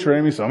 somebody's going to betray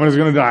me. Somebody's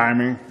going to die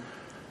me.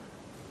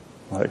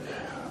 Like,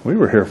 we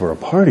were here for a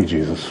party,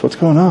 Jesus. What's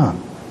going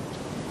on?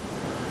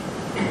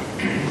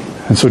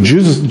 And so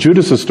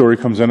Judas' story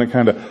comes in. It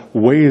kind of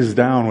weighs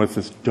down with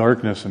this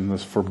darkness and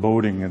this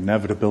foreboding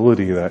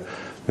inevitability that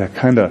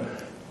kind of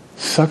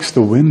sucks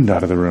the wind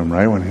out of the room,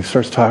 right? When he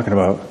starts talking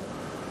about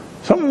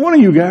one of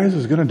you guys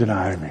is going to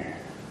deny me.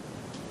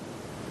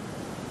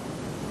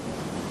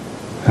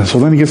 And so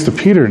then he gets to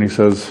Peter and he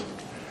says,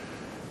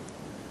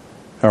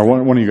 or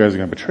one of you guys is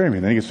going to betray me.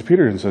 And then he gets to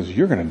Peter and says,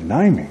 you're going to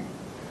deny me.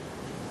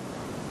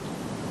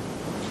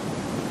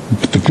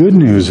 But the good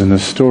news in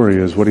this story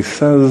is what he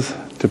says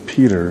to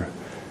Peter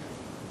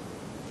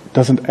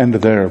doesn't end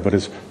there, but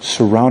is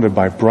surrounded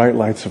by bright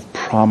lights of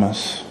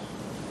promise.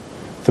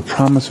 The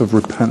promise of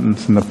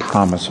repentance and the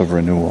promise of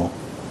renewal.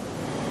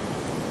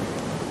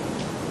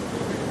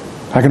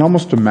 I can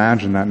almost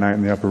imagine that night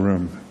in the upper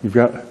room.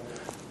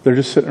 They're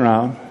just sitting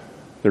around,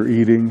 they're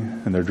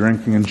eating and they're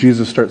drinking, and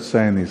Jesus starts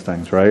saying these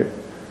things, right?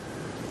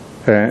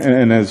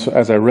 And as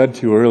I read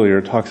to you earlier,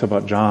 it talks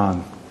about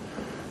John.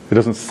 It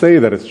doesn't say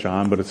that it's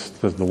John, but it's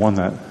the one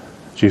that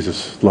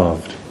Jesus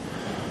loved.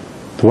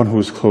 The one who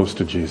was close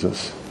to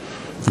Jesus.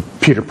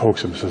 And Peter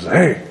pokes him and says,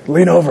 hey,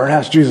 lean over and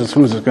ask Jesus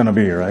who's it going to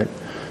be, right?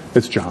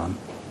 It's John.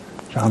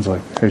 John's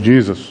like, hey,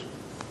 Jesus,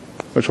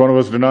 which one of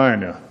us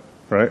denying you?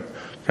 Right?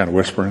 Kind of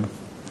whispering.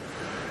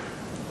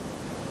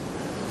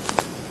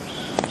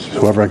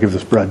 Whoever I give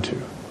this bread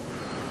to.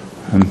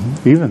 And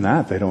even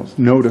that, they don't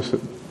notice,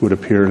 it would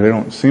appear. They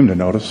don't seem to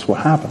notice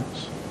what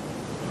happens.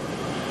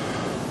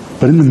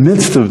 But in the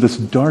midst of this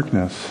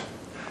darkness,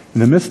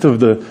 in the midst of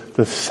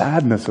the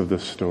sadness of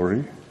this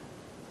story,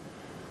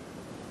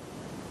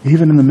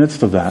 even in the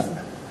midst of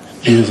that,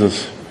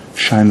 Jesus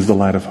shines the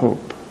light of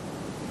hope.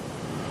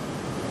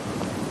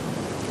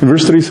 In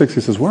verse 36,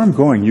 he says, where I'm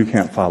going, you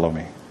can't follow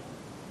me.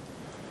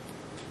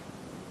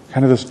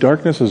 Kind of this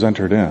darkness has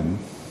entered in.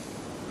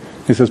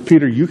 He says,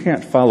 Peter, you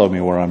can't follow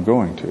me where I'm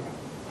going to.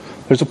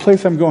 There's a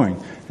place I'm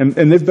going. And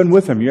they've been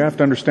with him. You have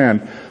to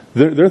understand,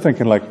 they're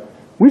thinking like,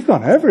 we've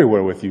gone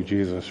everywhere with you,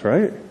 Jesus,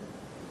 right?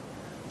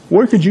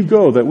 Where could you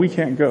go that we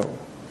can't go?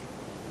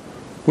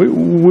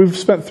 We've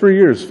spent 3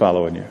 years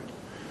following you.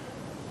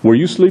 Where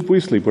you sleep,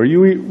 we sleep. Where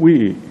you eat,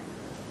 we eat.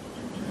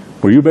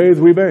 Where you bathe,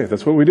 we bathe.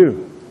 That's what we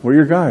do. We're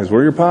your guys.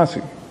 We're your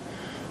posse.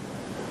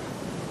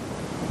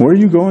 Where are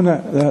you going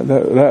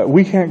that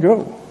we can't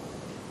go?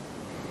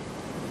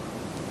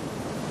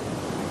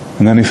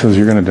 And then he says,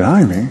 you're going to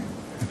deny me?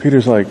 And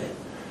Peter's like,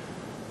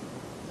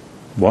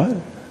 what?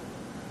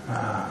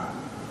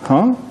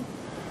 Huh?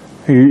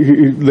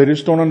 They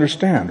just don't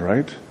understand,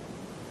 right?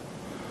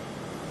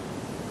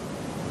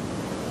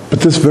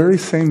 But this very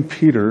same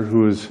Peter,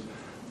 who is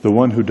the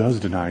one who does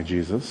deny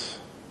Jesus,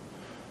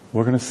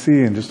 we're going to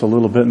see in just a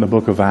little bit in the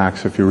book of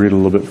Acts, if you read a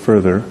little bit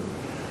further,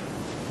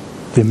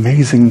 the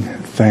amazing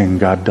thing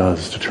God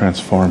does to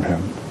transform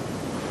him.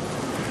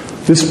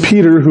 This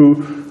Peter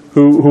who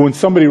when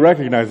somebody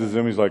recognizes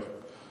him, he's like,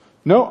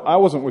 no, I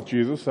wasn't with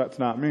Jesus, that's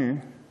not me.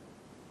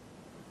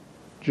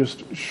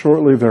 Just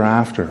shortly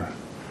thereafter,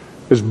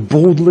 is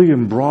boldly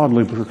and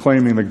broadly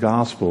proclaiming the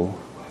gospel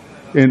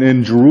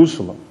in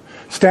Jerusalem.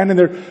 Standing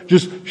there,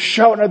 just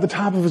shouting at the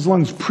top of his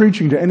lungs,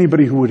 preaching to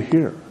anybody who would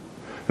hear.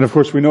 And of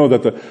course we know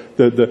that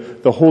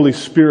the Holy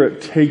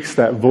Spirit takes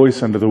that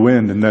voice under the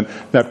wind, and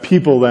that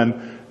people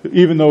then,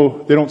 even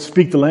though they don't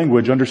speak the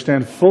language,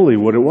 understand fully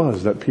what it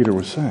was that Peter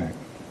was saying.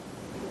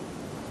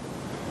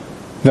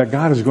 That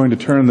God is going to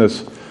turn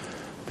this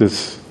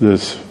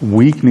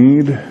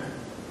weak-kneed,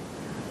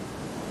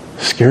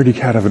 scaredy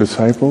cat of a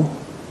disciple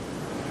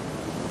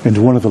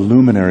into one of the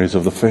luminaries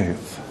of the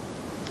faith.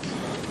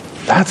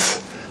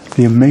 That's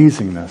the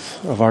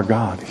amazingness of our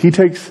God. He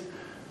takes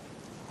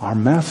our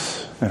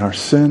mess and our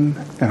sin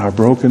and our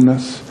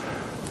brokenness,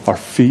 our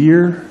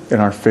fear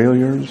and our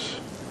failures,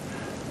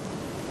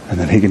 and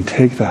then He can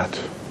take that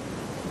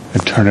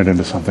and turn it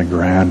into something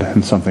grand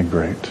and something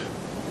great.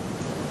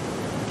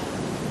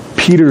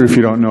 Peter, if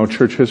you don't know,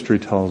 church history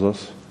tells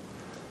us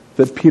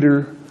that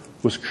Peter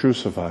was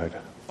crucified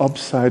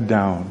upside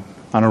down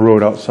on a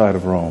road outside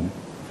of Rome.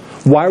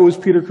 Why was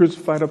Peter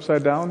crucified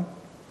upside down?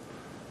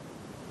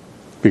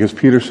 Because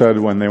Peter said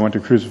when they went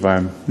to crucify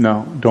him,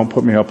 no, don't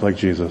put me up like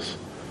Jesus.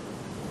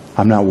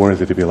 I'm not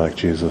worthy to be like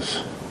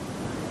Jesus.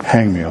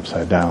 Hang me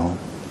upside down.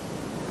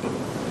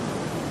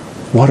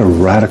 What a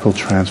radical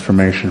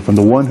transformation from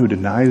the one who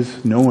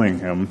denies knowing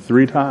Him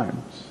 3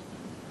 times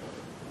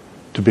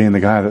to being the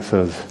guy that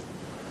says,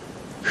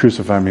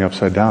 crucify me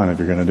upside down if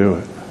you're going to do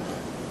it.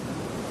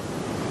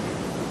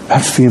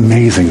 That's the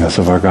amazingness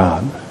of our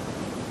God.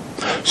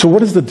 So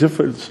what is the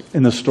difference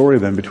in the story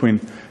then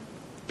between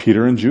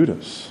Peter and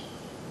Judas?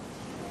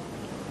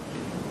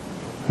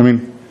 I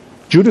mean,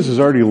 Judas has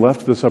already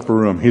left this upper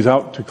room. He's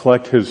out to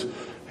collect his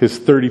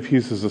 30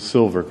 pieces of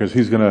silver because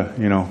he's going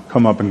to,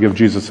 come up and give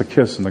Jesus a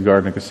kiss in the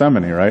Garden of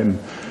Gethsemane, right? And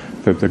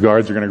the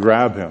guards are going to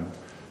grab him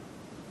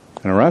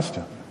and arrest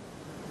him.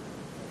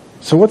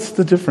 So what's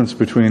the difference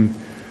between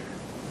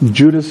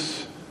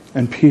Judas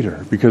and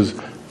Peter? Because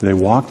they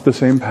walked the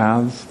same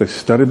paths, they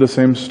studied the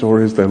same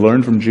stories, they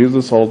learned from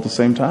Jesus all at the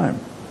same time.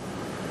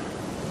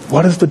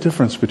 What is the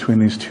difference between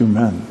these two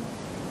men?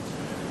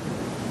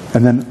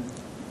 And then,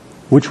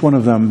 which one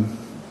of them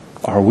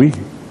are we?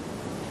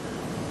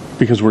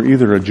 Because we're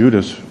either a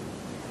Judas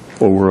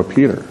or we're a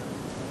Peter.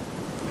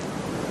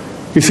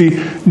 You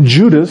see,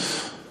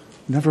 Judas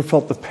never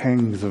felt the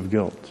pangs of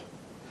guilt.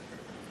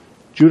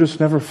 Judas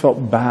never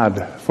felt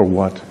bad for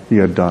what he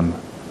had done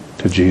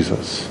to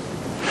Jesus.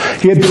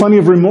 He had plenty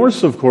of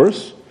remorse, of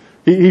course.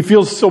 He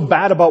feels so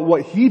bad about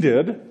what he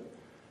did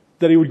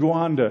that he would go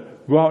out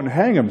and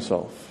hang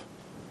himself.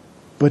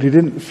 But he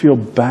didn't feel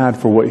bad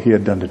for what he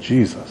had done to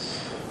Jesus.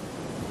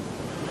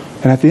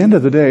 And at the end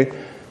of the day,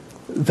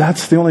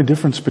 that's the only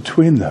difference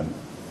between them.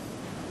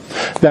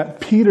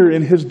 That Peter,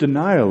 in his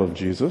denial of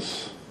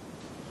Jesus,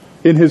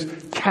 in his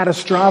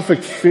catastrophic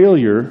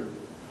failure,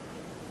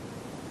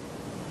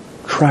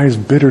 cries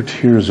bitter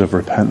tears of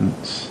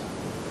repentance.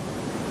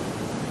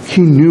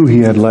 He knew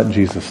he had let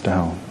Jesus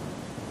down.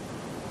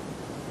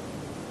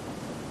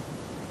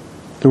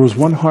 There was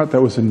one heart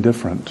that was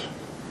indifferent,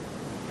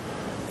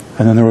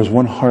 and then there was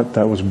one heart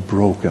that was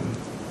broken.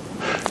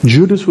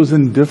 Judas was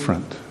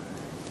indifferent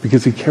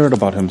because he cared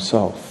about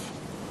himself.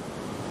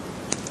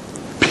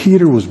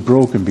 Peter was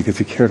broken because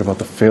he cared about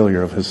the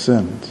failure of his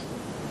sins.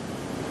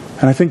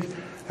 And I think,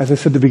 as I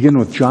said to begin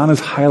with, John is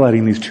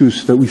highlighting these two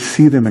so that we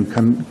see them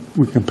and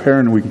we compare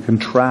and we can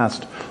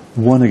contrast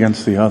one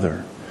against the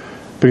other.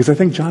 Because I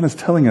think John is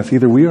telling us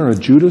either we are a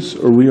Judas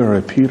or we are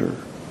a Peter.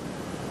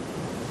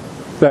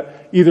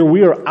 That either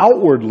we are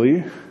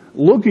outwardly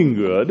looking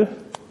good,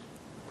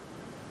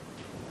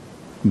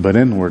 but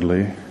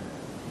inwardly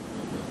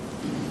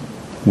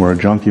we're a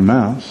junky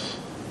mess.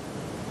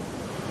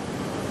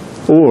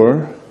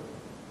 Or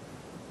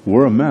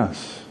we're a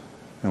mess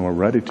and we're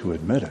ready to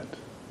admit it.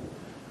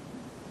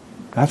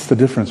 That's the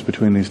difference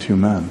between these two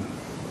men.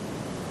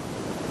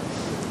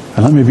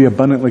 And let me be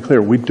abundantly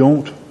clear. We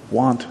don't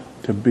want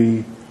to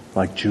be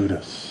like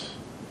Judas.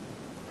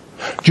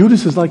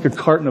 Judas is like a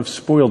carton of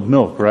spoiled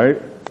milk,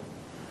 right?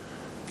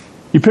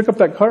 You pick up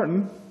that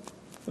carton,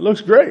 it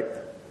looks great,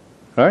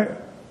 right?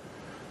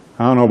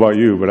 I don't know about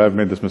you, but I've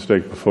made this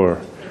mistake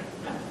before.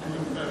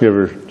 You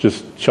ever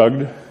just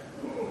chugged?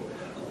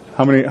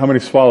 How many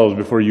swallows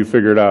before you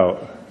figured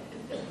out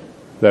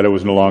that it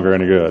was no longer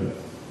any good?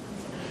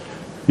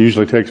 It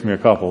usually takes me a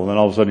couple, and then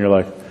all of a sudden you're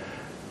like,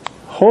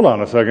 hold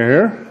on a second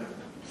here.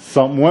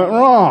 Something went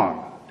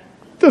wrong.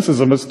 This is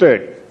a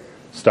mistake.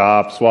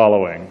 Stop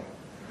swallowing.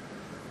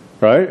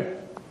 Right?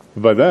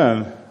 But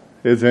then,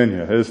 it's in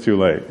you. It's too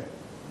late.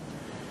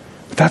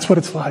 But that's what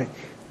it's like.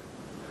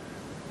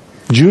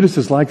 Judas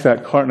is like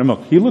that carton of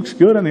milk. He looks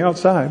good on the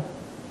outside.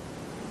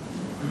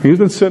 He's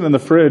been sitting in the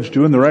fridge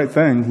doing the right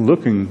thing,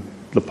 looking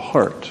the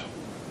part.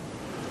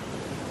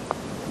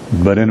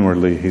 But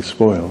inwardly, he's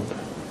spoiled.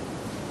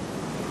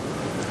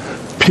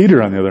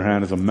 Peter, on the other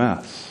hand, is a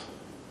mess.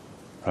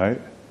 Right?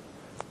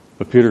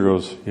 But Peter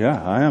goes,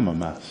 yeah, I am a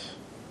mess.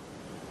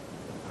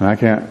 And I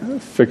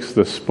can't fix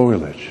this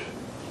spoilage.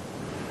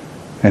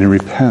 And he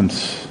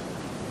repents.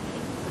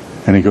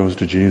 And he goes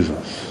to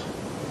Jesus.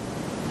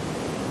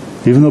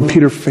 Even though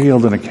Peter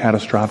failed in a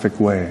catastrophic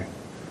way,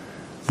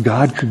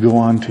 God could go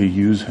on to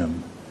use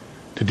him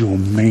to do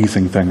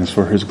amazing things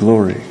for his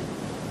glory.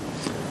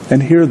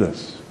 And hear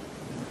this.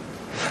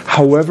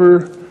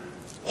 However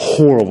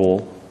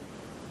horrible,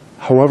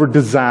 however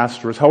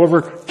disastrous,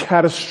 however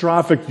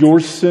catastrophic your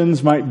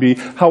sins might be,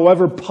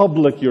 however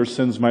public your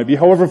sins might be,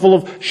 however full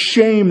of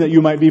shame that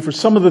you might be for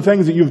some of the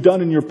things that you've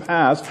done in your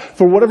past,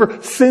 for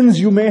whatever sins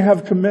you may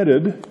have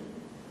committed,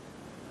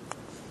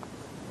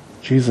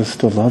 Jesus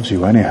still loves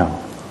you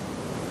anyhow.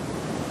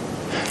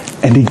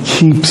 And he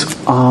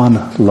keeps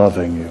on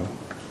loving you.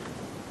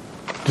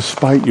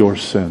 Despite your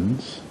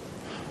sins,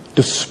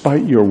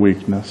 despite your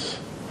weakness,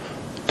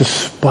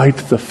 despite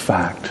the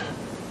fact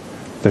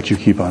that you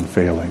keep on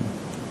failing.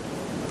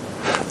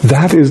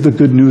 That is the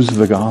good news of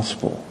the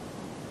gospel.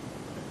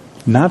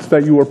 Not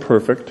that you are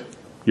perfect,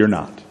 you're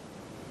not.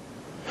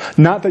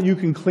 Not that you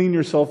can clean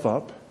yourself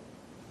up,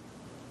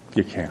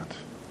 you can't.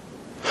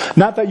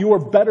 Not that you are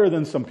better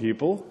than some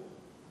people,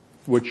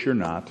 which you're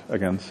not,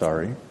 again,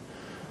 sorry.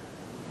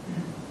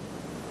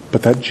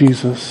 But that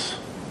Jesus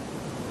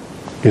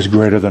is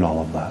greater than all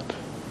of that.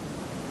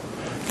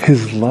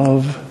 His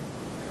love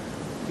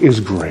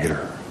is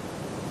greater.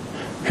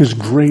 His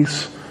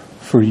grace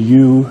for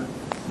you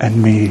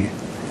and me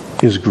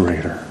is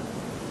greater.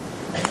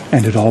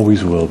 And it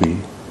always will be.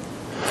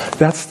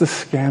 That's the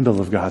scandal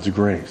of God's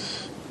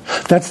grace.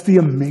 That's the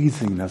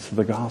amazingness of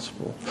the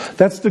gospel.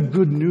 That's the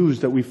good news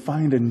that we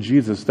find in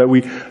Jesus, that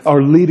we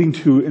are leading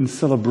to in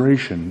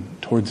celebration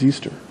towards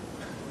Easter.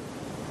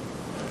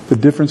 The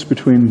difference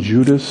between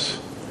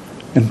Judas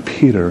and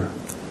Peter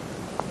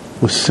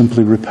was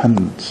simply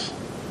repentance.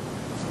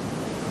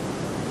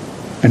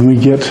 And we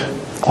get,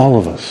 all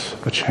of us,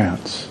 a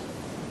chance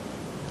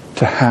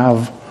to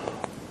have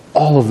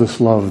all of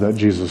this love that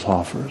Jesus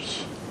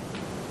offers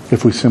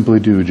if we simply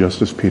do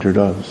just as Peter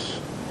does.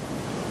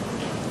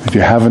 If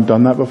you haven't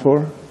done that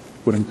before, I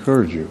would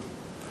encourage you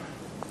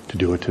to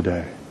do it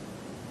today.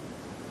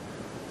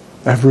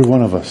 Every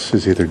one of us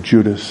is either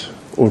Judas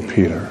or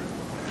Peter,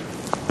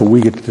 but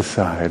we get to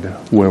decide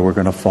where we're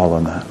going to fall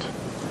in that.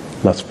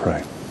 Let's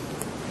pray.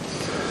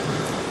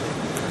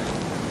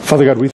 Father God, we